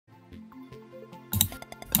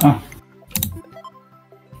Ah.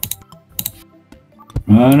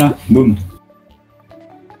 Voilà, boum.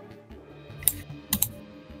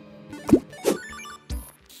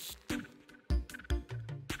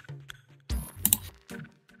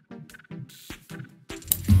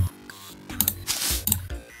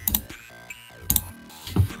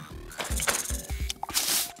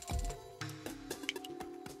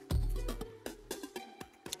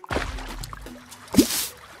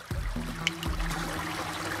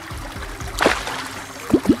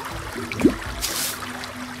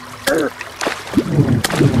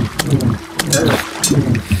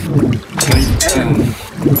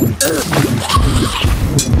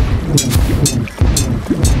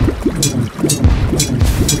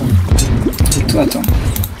 Toi, attends.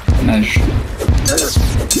 Nage.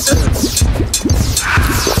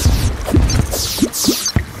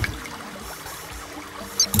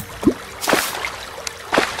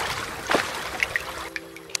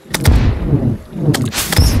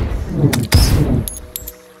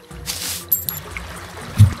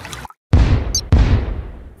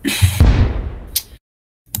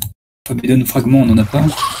 Forbidden fragment, on n'en a pas.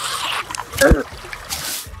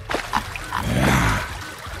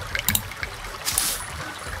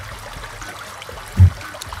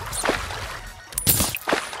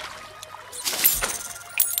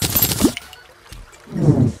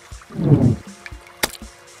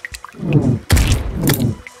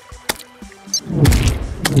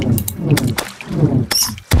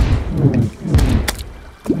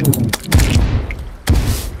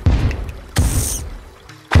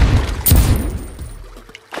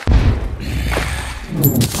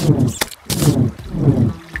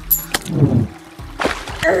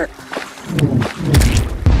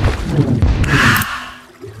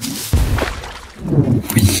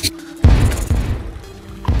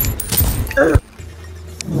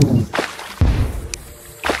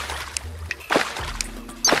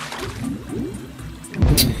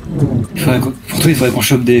 Pour toi, il faudrait qu'on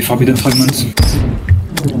chope des Forbidden Fragments.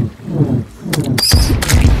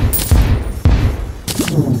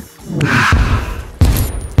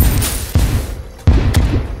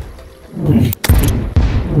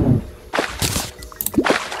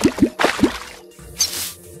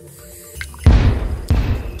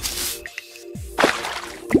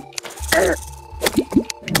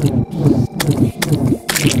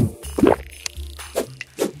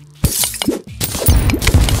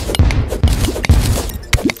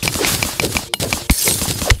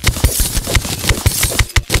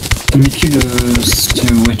 Mickey,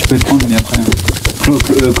 ouais, tu peux le prendre, mais après.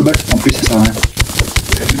 Cobalt, en plus, ça sert à rien.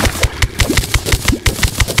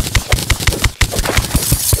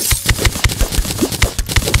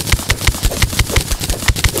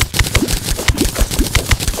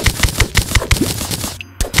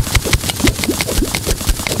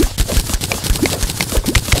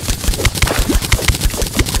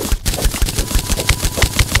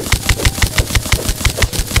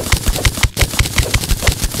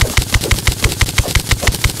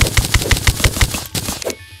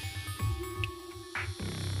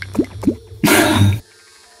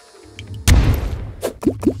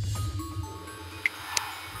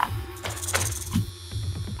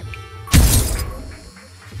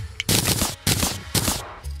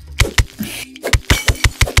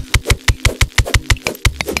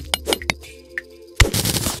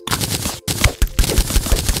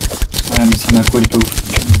 Ouais, mais ça m'a quoi, elle est pas ouf.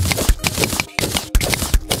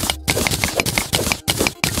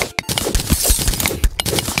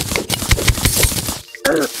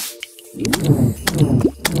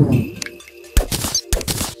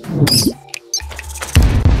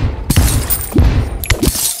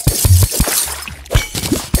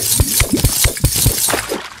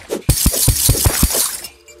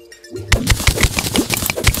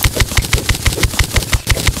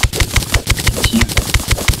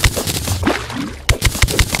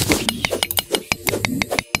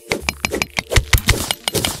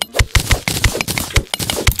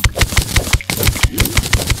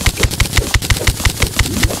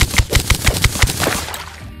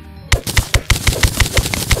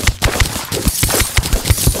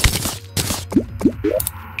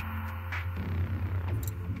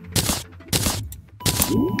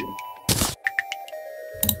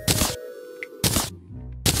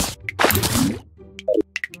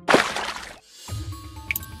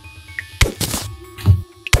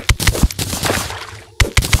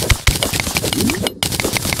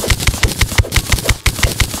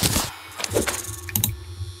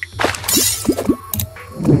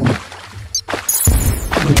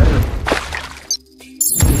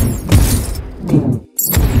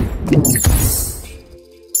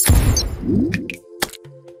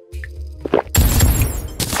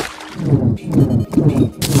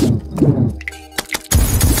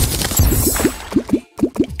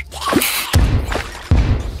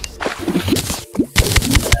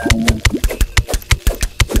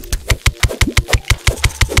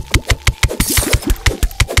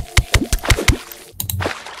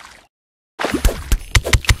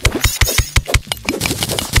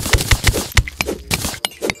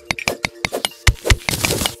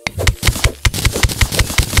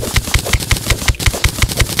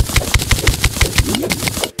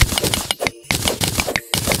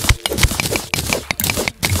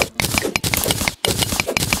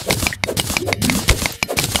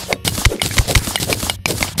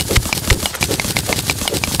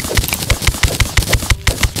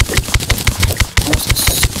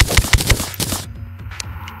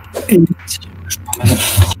 Et je prends ma...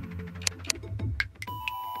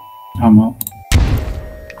 Ah, moi.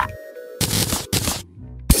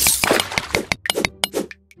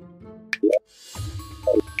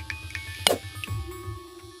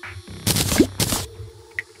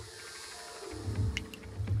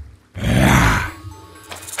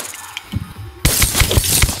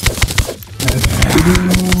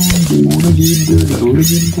 Le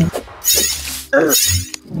guide.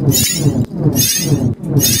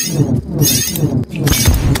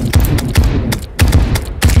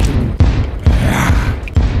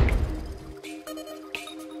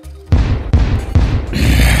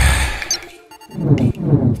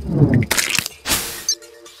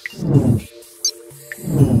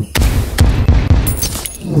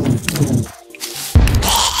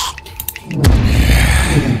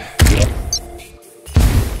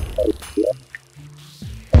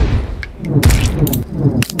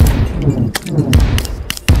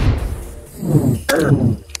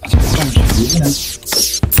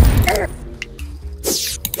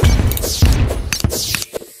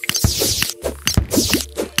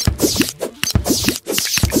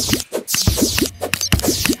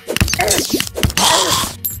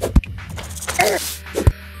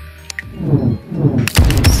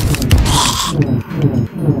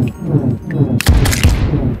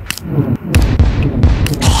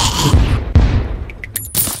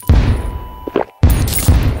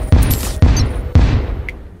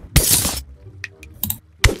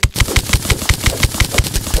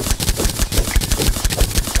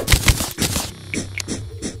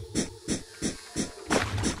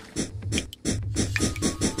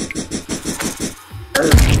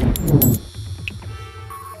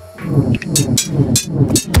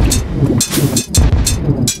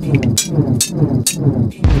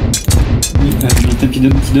 Le tapis qui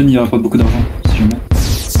donne, il n'y aura pas beaucoup d'argent, si jamais.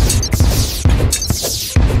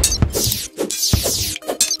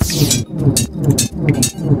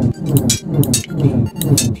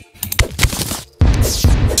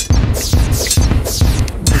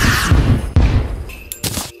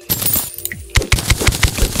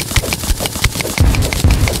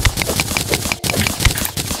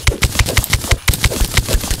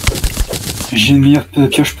 J'ai une meilleure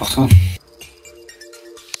pioche pour toi.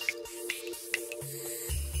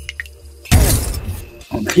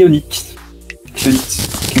 En cryonite. Cryonite.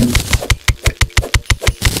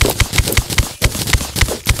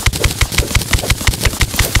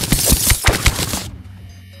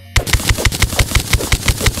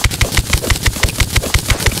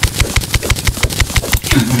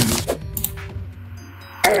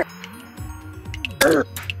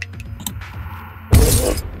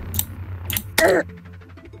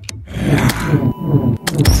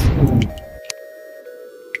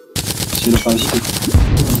 C'est la parasité.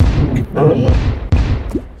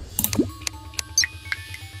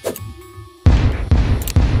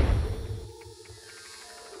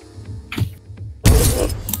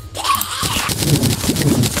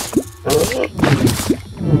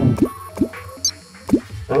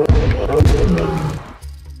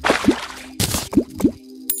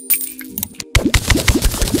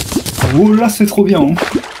 Oh là, c'est trop bien, hein.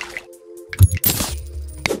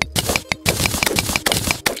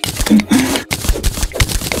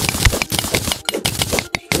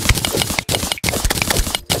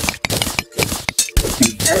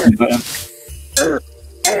 Voilà.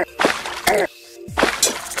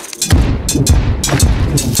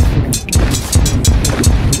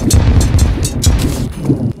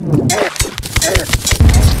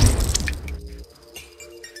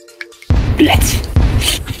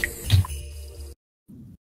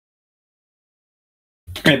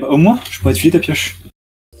 Eh bah, au moins, je pourrais te filer ta pioche.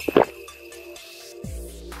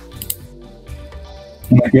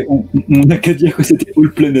 On n'a qu'à dire que c'était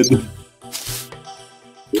All Planet.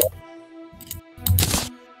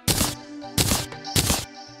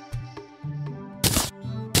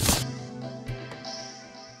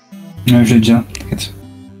 Ouais, j'ai déjà, t'inquiète.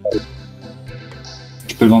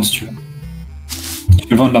 Tu peux le vendre si tu veux. Tu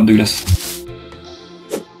peux le vendre, l'arme de glace.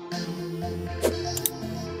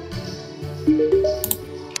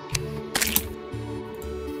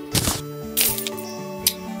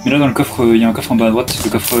 Mais là, dans le coffre, il y a un coffre en bas à droite, le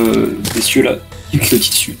coffre des cieux là, il y a cliqué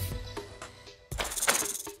dessus.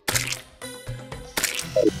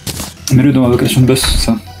 Mets-le dans ma vocation de boss,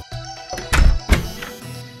 ça.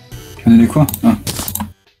 Tu m'as donné quoi? Ah.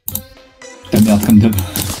 La merde, comme d'hab.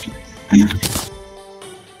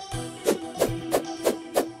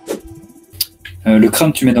 Le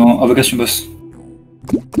crâne, tu mets dans invocation boss.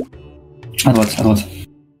 À droite, à droite.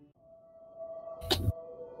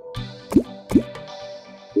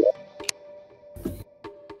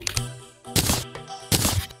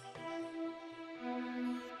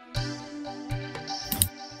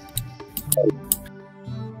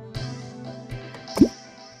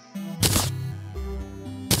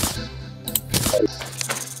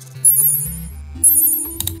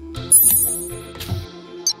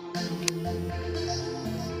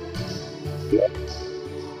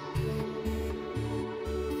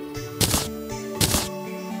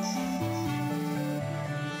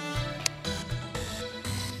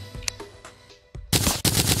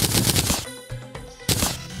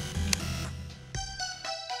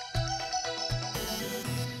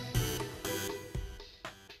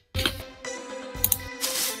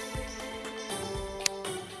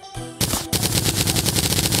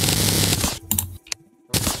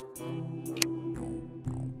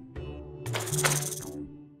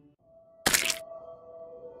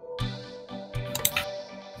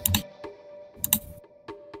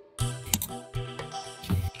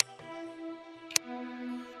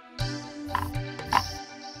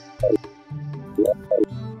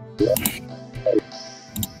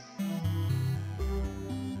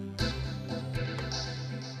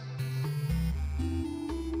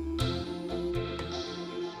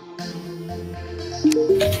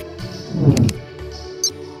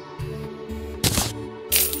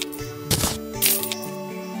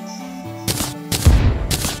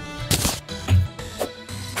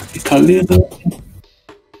 Étalé là.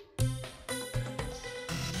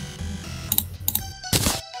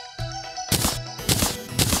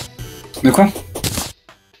 De quoi?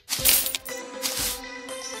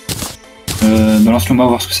 Balance-le moi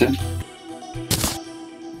voir ce que c'est.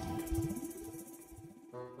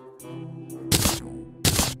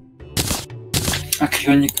 Ah,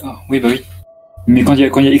 cryonique. Oh, oui, bah oui. Mais quand il y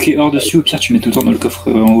a écrit or dessus, au pire, tu mets tout le temps dans le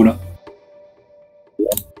coffre en haut là.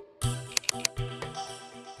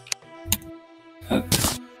 Hop.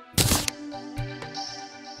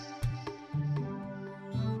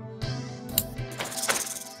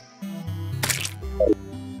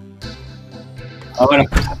 Ah voilà,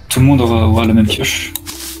 tout le monde aura la même pioche.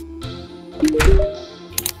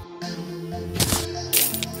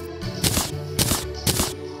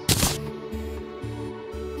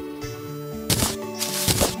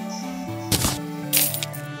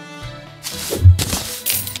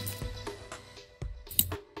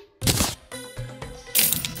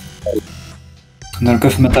 Dans le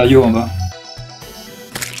coffre matériaux en bas.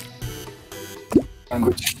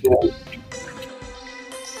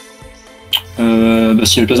 Bah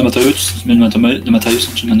s'il y a le place de matériaux, tu mets de matériaux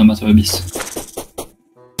sans que tu mets de matériaux bis.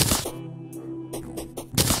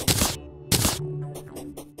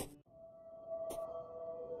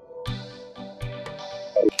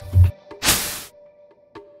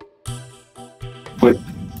 Ouais.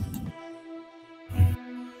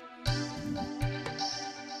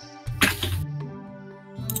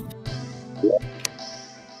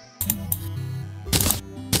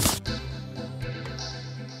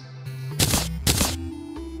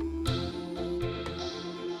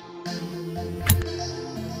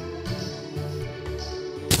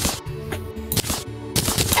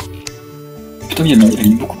 Putain, il y a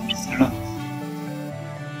mis beaucoup de pistes là.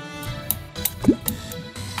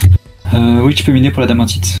 Oui, tu peux miner pour la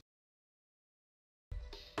damantite.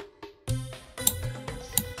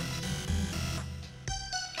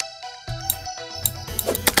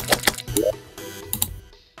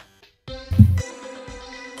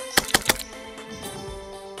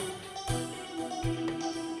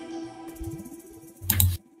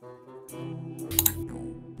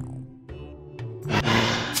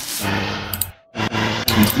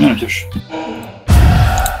 Bien la pioche.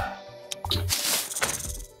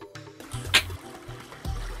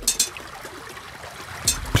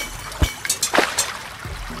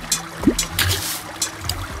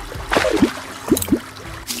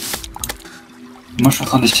 Moi je suis en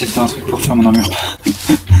train d'essayer de faire un truc pour faire mon armure.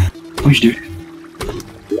 Oui, je l'ai vu.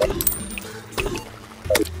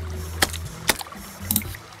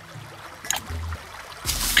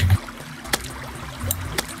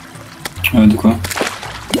 De quoi?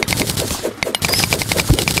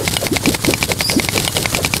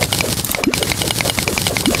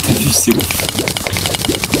 T'as vu, c'est ouf.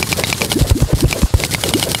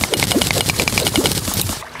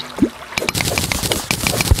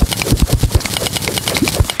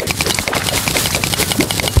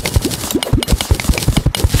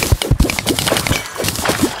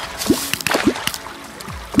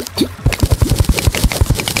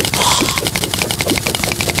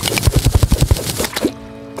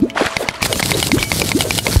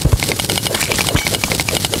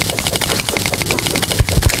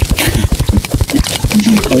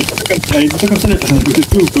 Elle est tout comme ça, elle passe à côté de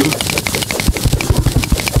tout ou quoi?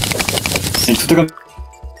 Elle est tout comme...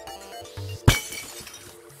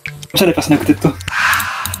 Comme ça, la personne à côté de toi.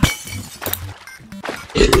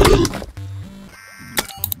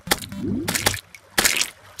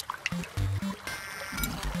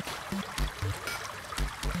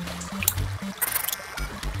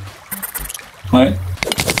 Ouais.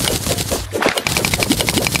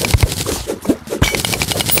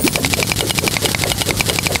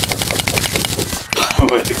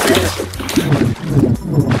 Ouais, c'est cool.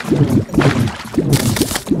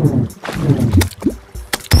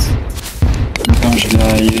 Attends, je vais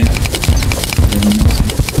arriver.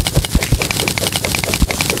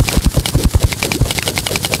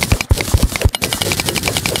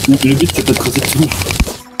 Le but c'est pas de creuser tout.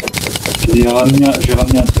 Je vais ramener un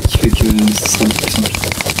truc qui fait que ce sera beaucoup plus simple.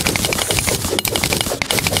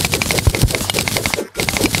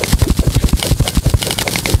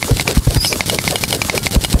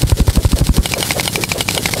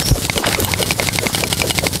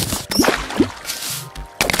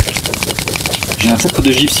 J'ai un sac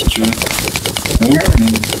de gifs si tu veux. Ah oui, mais...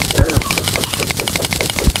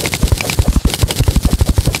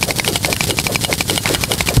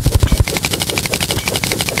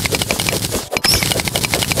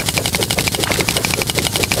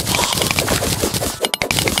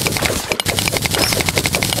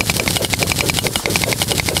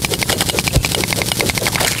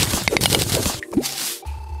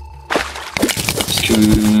 Parce que...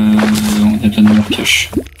 on a besoin de leur cache.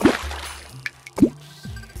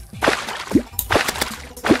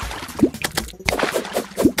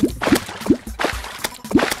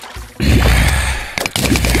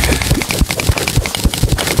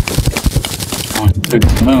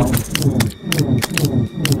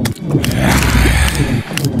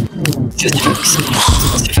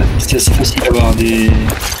 C'est assez facile d'avoir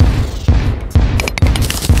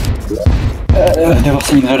d'avoir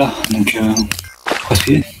ces minerais là, donc on va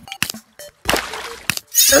suivre.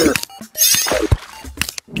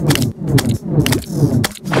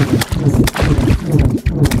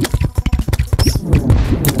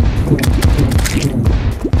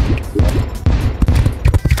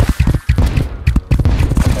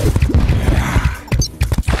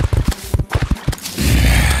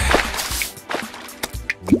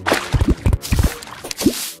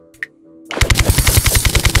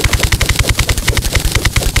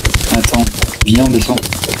 Attends, viens, on descend.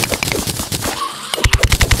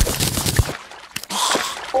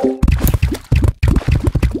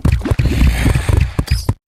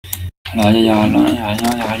 Alors, il y a rien.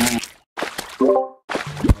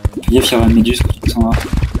 Fais gaffe, il y aura une méduse quand tu s'en vas.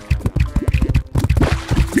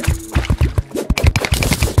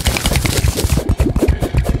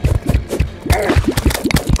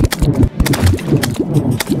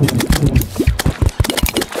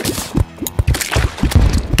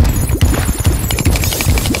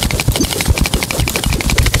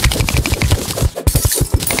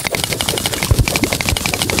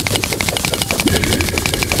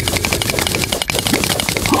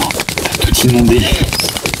 Inondé.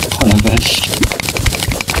 Oh la vache.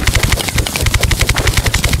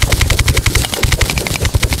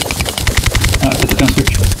 Ah, t'as tapé un truc.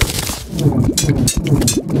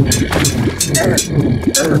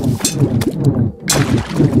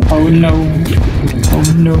 Oh no. Oh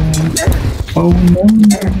no. Oh no.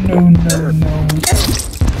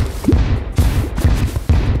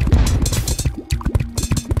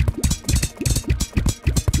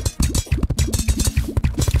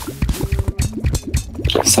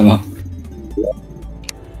 Ça va.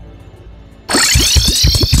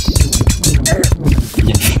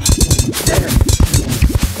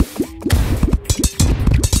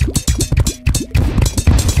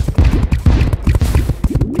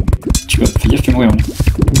 Tu vas fais gaffe que mourir.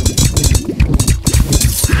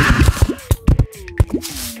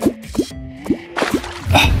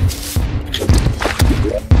 Ah.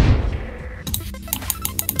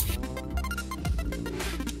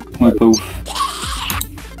 Ouais, pas ouf.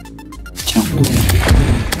 Tiens.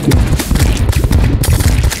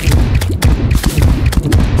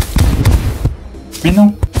 Mais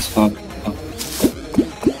non, c'est pas grave.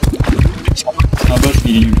 C'est un boss,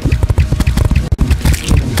 mais il est nul.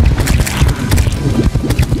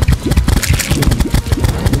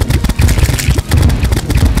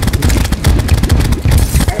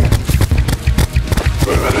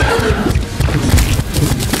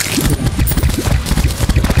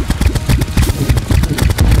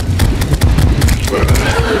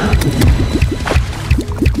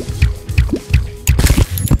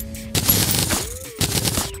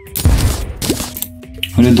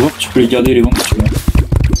 Les drops, tu peux les garder et les vendre si tu veux.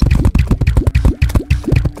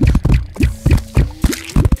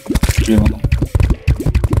 Je vais les vendre.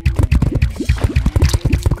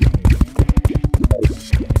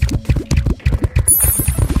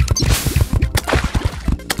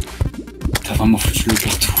 vraiment foutu le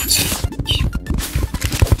partout.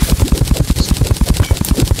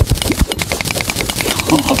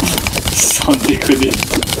 Sans déconner.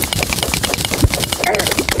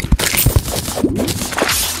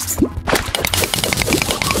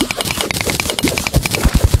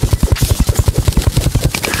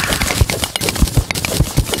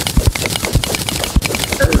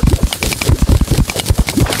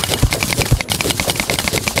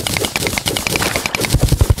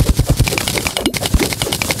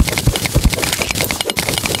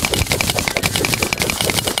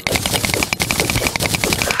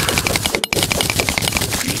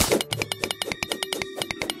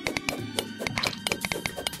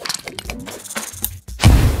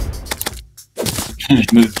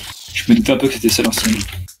 Je me doutais un peu que c'était ça l'ancienne.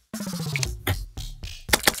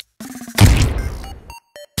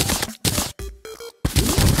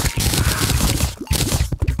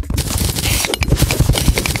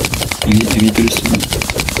 Évite le son.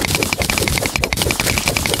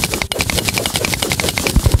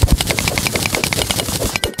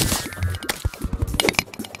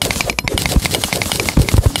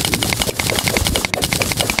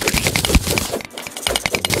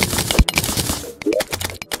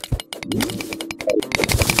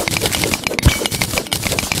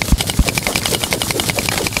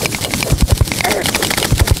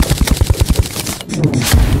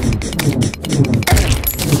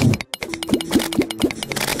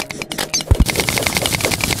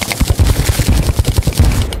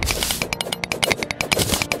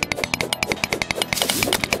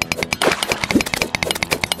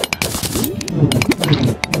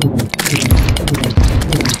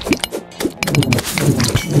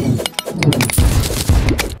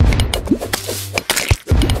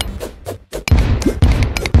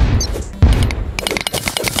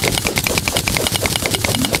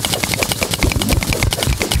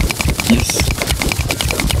 Yes.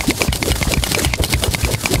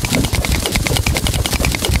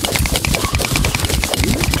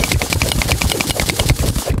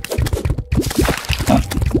 Ah,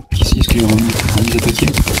 ici, est-ce qu'il est revenu attaquer?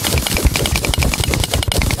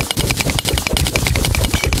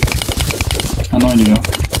 Ah non, il est là.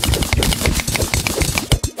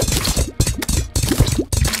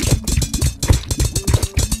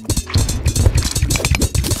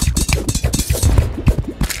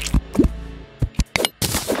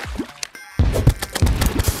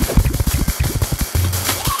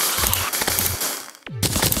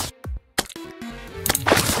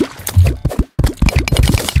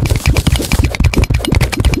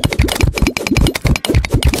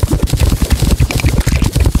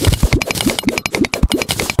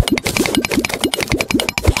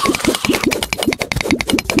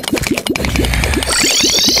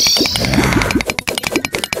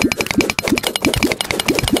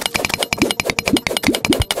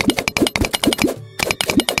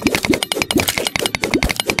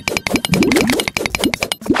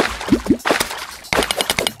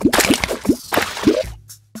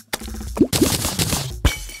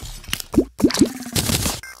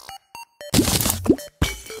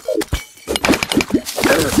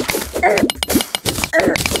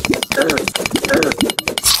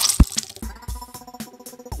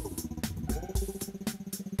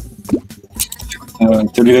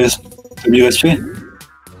 T'as oublié de respirer?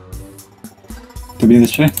 T'as oublié de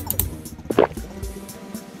respirer?